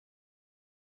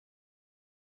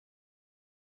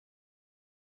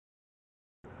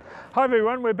Hi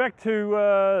everyone, we're back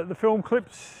to the film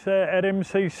clips at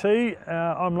MCC.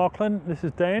 I'm Lachlan, this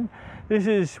is Dan. This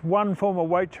is one form of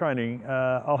weight training.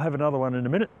 I'll have another one in a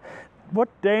minute. What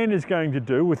Dan is going to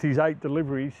do with his 8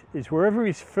 deliveries is wherever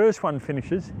his first one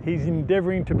finishes, he's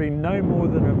endeavouring to be no more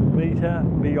than a metre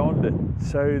beyond it,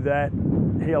 so that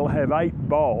he'll have 8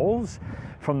 bowls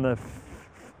from the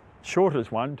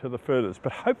shortest one to the furthest,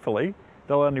 but hopefully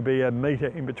there'll only be a metre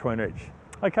in between each.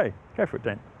 Okay, go for it,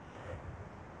 Dan.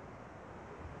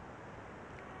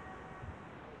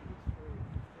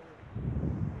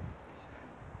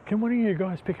 Can one of you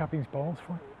guys pick up his bowls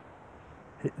for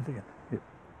him? Yep.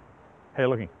 How are you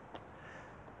looking?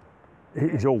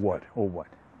 He's all white, all white.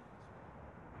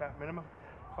 About minimum?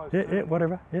 Yeah,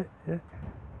 whatever, yeah.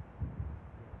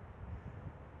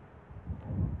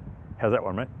 How's that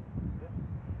one, mate? Yeah.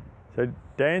 So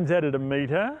Dan's added a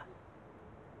metre.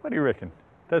 What do you reckon?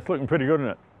 That's looking pretty good,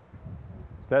 isn't it?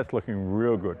 That's looking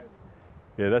real good.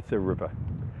 Yeah, that's a ripper.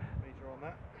 Metre on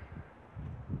that.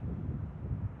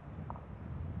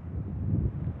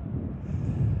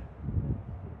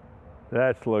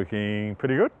 That's looking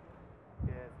pretty good.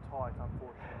 Yeah, it's tight,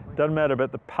 unfortunately. Doesn't matter,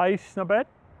 but the pace, not bad?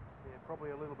 Yeah,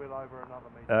 probably a little bit over another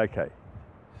metre. Okay,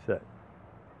 so.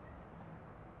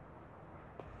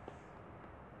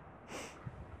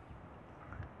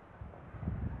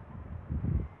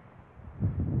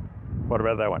 What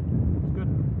about that one? It's good.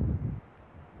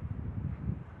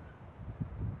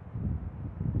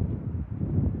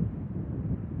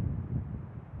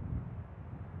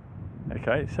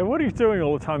 Okay, so what he's doing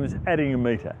all the time is adding a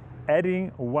metre,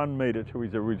 adding 1 metre to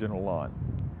his original line.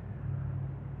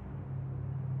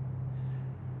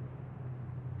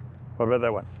 What about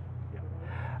that one? Yep.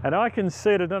 And I can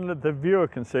see it, I don't know if the viewer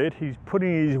can see it, he's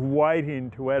putting his weight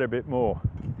in to add a bit more.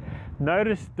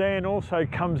 Notice Dan also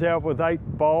comes out with 8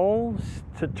 bowls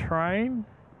to train.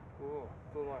 Oh,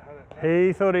 thought I had it.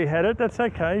 He thought he had it, that's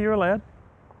okay, you're allowed.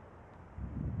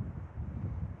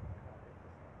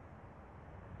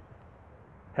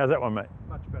 How's that one, mate?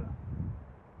 Much better.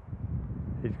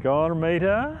 He's gone a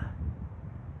metre.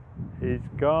 He's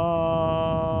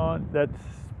gone, that's...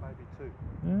 Maybe 2.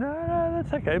 No,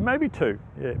 that's okay, maybe 2,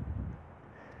 yeah.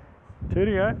 2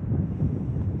 to go.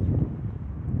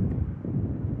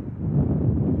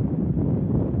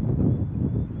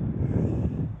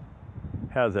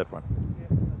 How's that one? Yeah,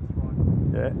 that's right.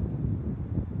 Yeah.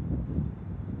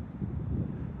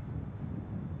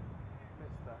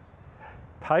 Missed that.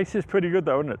 Pace is pretty good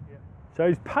though, isn't it? Yeah. So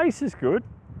his pace is good.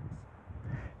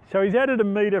 So he's added a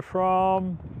metre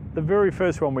from the very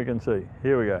first one we can see.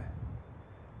 Here we go.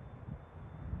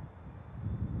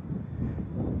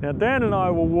 Now Dan and I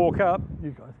will walk up,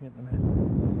 you guys get the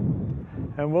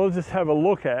man, and we'll just have a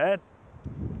look at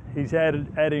his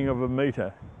adding of a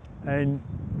metre. And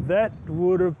that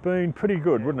would have been pretty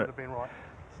good, wouldn't it? Would have been right.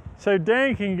 So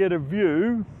Dan can get a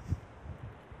view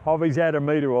of his add a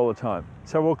metre all the time.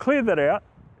 So we'll clear that out.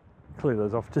 Clear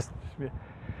those off.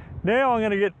 Now I'm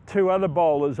going to get 2 other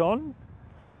bowlers on.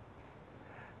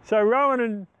 So Rowan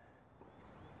and...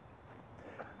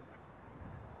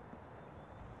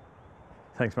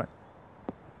 Thanks, mate.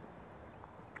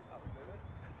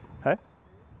 Hey?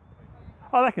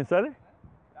 Oh, that can stay there?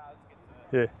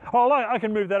 Yeah. Oh, I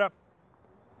can move that up.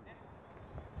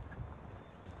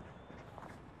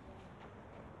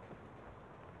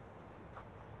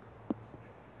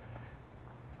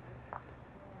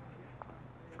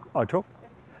 I talk.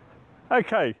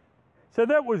 Okay, so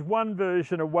that was one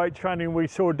version of weight training we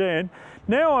saw Dan.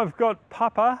 Now I've got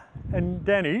Papa and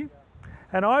Danny,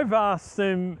 and I've asked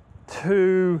them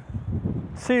to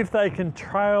see if they can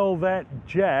trail that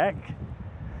jack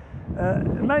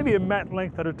maybe a mat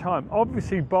length at a time.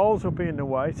 Obviously bowls will be in the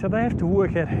way, so they have to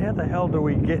work out how the hell do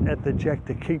we get at the jack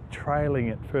to keep trailing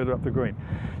it further up the green.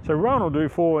 So Rowan will do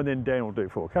 4 and then Dan will do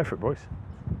 4. Go for it, boys.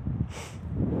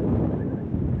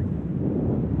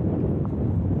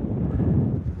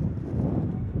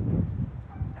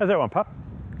 How's that one, Pup?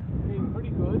 Being pretty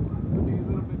good. Could be a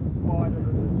little bit wider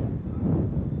than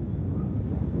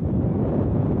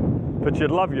the But you'd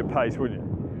love your pace, wouldn't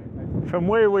you? From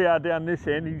where we are down this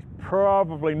end, he's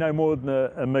probably no more than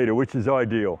a metre, which is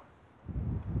ideal.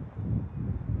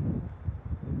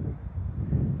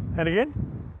 And again?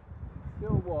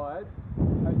 Still wide.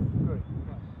 Pace is good.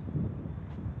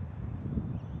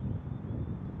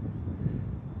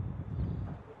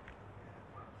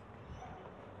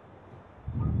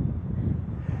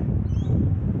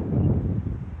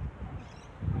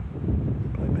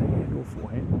 Play backhand or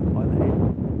forehand, either hand.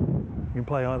 You can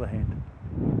play either hand.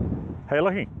 How are you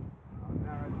looking?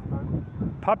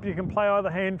 Pup, you can play either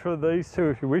hand for these two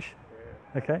if you wish.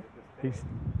 Okay. He's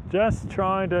just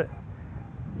trying to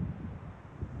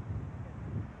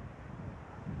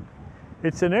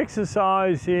It's an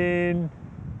exercise in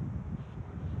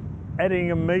adding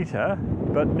a metre,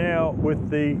 but now with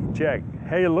the jack.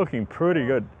 How you looking? Pretty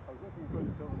good. I was looking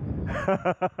good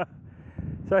until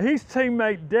So his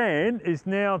teammate Dan is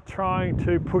now trying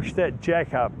to push that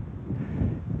jack up.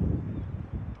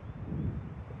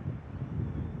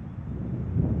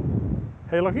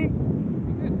 How you looking?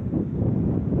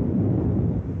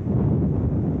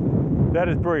 That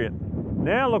is brilliant.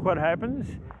 Now look what happens.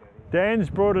 Dan's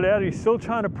brought it out. He's still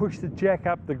trying to push the jack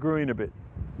up the green a bit.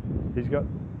 He's got.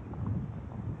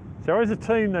 So as a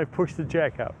team, they've pushed the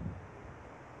jack up.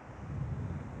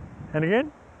 And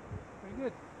again? pretty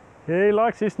good. Yeah, he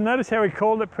likes this. Notice how he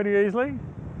called it pretty easily?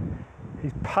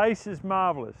 His pace is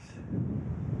marvellous.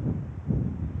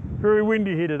 Very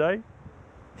windy here today.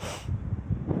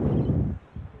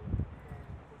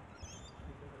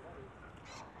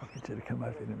 I'll get you to come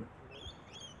over in a minute.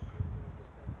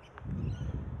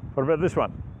 What about this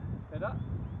one? Better?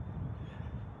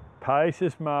 Pace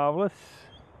is marvellous.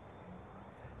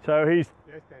 So he's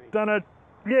Yes, Danny. done it.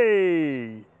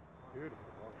 Yay! Beautiful.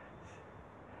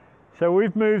 So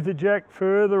we've moved the jack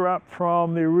further up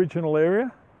from the original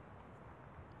area.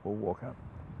 We'll walk up.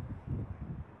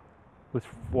 Let's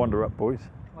wander up, boys.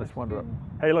 Let's wander up.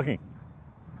 How you looking?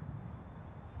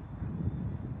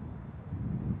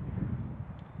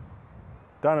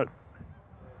 Done it.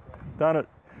 Done it.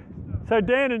 So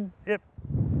Dan and, yep.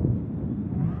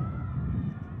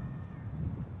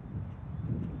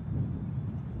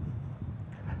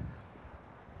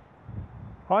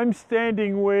 I'm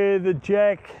standing where the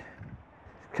jack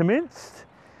commenced.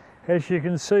 As you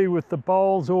can see, with the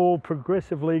bowls all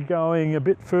progressively going a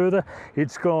bit further,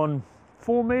 it's gone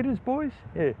 4 metres, boys.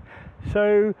 Yeah.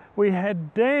 So we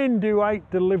had Dan do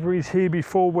 8 deliveries here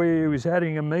before where he was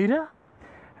adding a metre,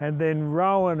 and then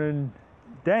Rowan and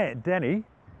Danny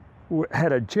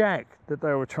had a jack that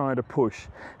they were trying to push,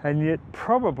 and yet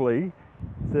probably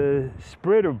the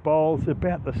spread of bowls is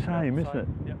about the same, isn't it?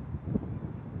 Yep.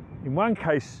 In one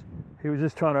case, he was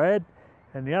just trying to add,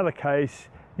 and the other case,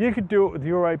 you could do it with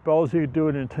your 8 bowls, you could do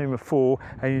it in a team of 4,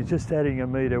 and you're just adding a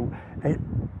metre,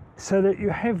 so that you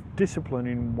have discipline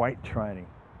in weight training.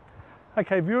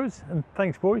 Okay, viewers, and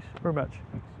thanks, boys, very much.